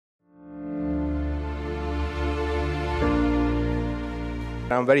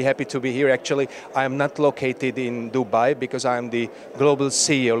I'm very happy to be here. Actually, I am not located in Dubai because I am the global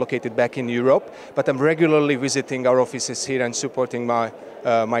CEO located back in Europe, but I'm regularly visiting our offices here and supporting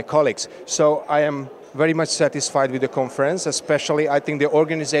my colleagues. So I am very much satisfied with the conference, especially I think the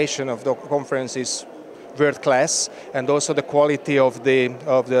organization of the conference is world class, and also the quality of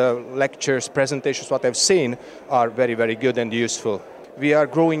the lectures, presentations, what I've seen are very, very good and useful. We are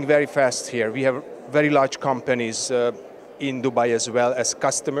growing very fast here. We have very large companies in Dubai as well as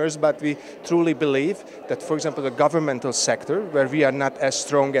customers, but we truly believe that, for example, the governmental sector, where we are not as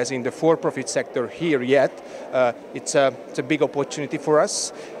strong as in the for-profit sector here yet, it's a big opportunity for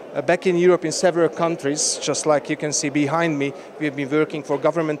us. Back in Europe, in several countries, just like you can see behind me, we have been working for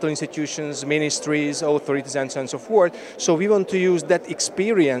governmental institutions, ministries, authorities, and so on and so forth. So we want to use that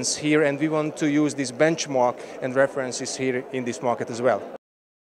experience here, and we want to use this benchmark and references here in this market as well.